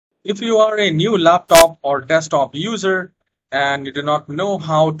If you are a new laptop or desktop user and you do not know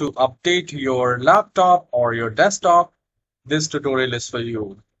how to update your laptop or your desktop, this tutorial is for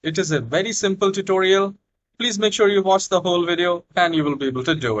you. It is a very simple tutorial. Please make sure you watch the whole video and you will be able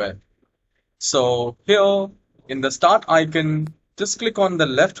to do it. So here in the start icon, just click on the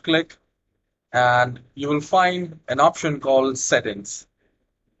left click and you will find an option called settings.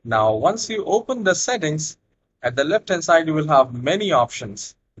 Now, once you open the settings, at the left hand side, you will have many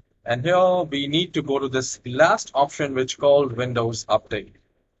options. And here we need to go to this last option, which called Windows Update.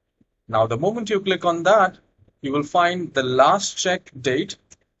 Now, the moment you click on that, you will find the last check date,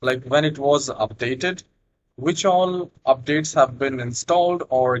 like when it was updated, which all updates have been installed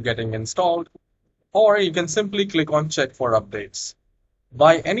or getting installed, or you can simply click on check for updates.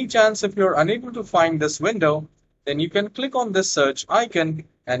 By any chance, if you're unable to find this window, then you can click on this search icon,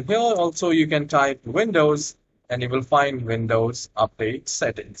 and here also you can type Windows and you will find Windows Update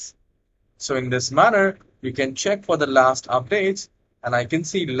Settings. So in this manner, you can check for the last updates, and I can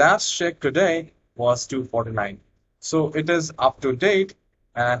see last check today was 249. So it is up to date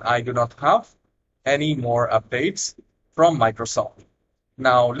and I do not have any more updates from Microsoft.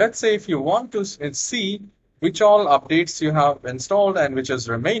 Now, let's say if you want to see which all updates you have installed and which is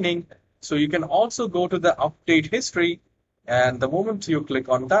remaining, so you can also go to the update history, and the moment you click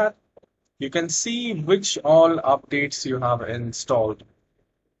on that, you can see which all updates you have installed.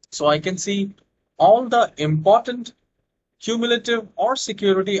 So I can see all the important cumulative or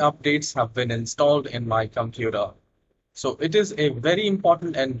security updates have been installed in my computer. So it is a very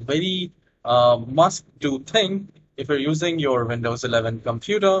important and very must-do thing if you're using your Windows 11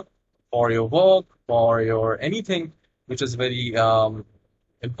 computer for your work, for your anything which is very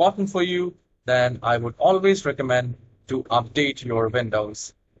important for you, then I would always recommend to update your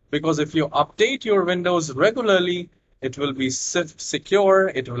Windows. Because if you update your Windows regularly, it will be secure,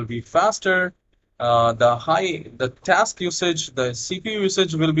 it will be faster, the task usage, the CPU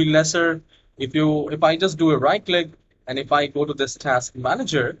usage will be lesser. If I just do a right click and if I go to this task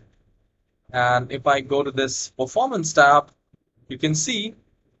manager and if I go to this performance tab, you can see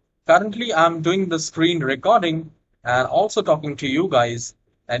currently I'm doing the screen recording and also talking to you guys,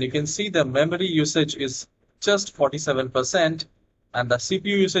 and you can see the memory usage is just 47% and the CPU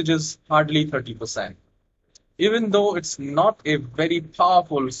usage is hardly 30%. Even though it's not a very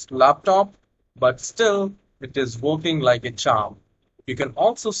powerful laptop, but still it is working like a charm. You can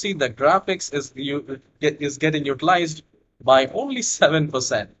also see the graphics is getting utilized by only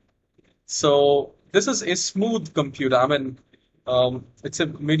 7%. So this is a smooth computer. I mean, it's a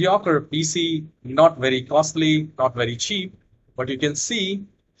mediocre PC, not very costly, not very cheap, but you can see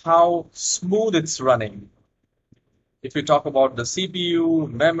how smooth it's running. If you talk about the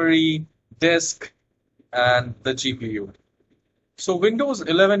CPU, memory, disk, and the GPU. So Windows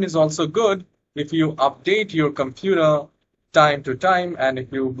 11 is also good if you update your computer time to time and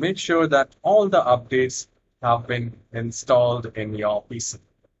if you make sure that all the updates have been installed in your PC.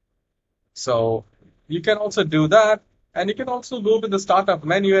 So you can also do that, and you can also go to the startup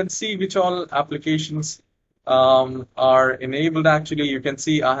menu and see which all applications are enabled. Actually, you can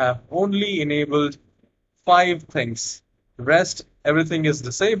see I have only enabled 5 things. Rest, everything is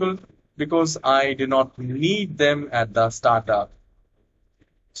disabled because I do not need them at the startup.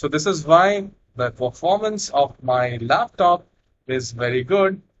 So this is why the performance of my laptop is very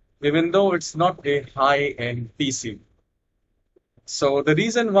good, even though it's not a high-end PC. So the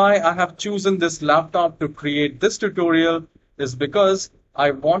reason why I have chosen this laptop to create this tutorial is because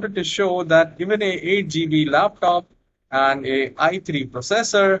I wanted to show that even a 8 GB laptop and a i3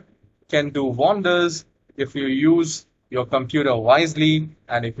 processor can do wonders if you use your computer wisely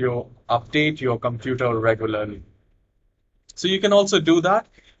and if you update your computer regularly. So you can also do that.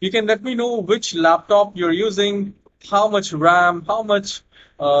 You can let me know which laptop you're using, how much RAM, how much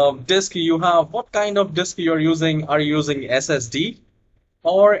disk you have, what kind of disk you're using. Are you using SSD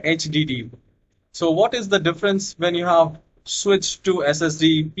or HDD? So what is the difference when you have switched to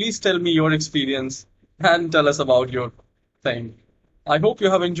SSD? Please tell me your experience and tell us about your thing. I hope you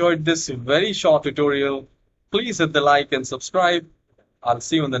have enjoyed this very short tutorial. Please hit the like and subscribe. I'll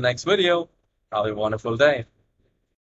see you in the next video. Have a wonderful day.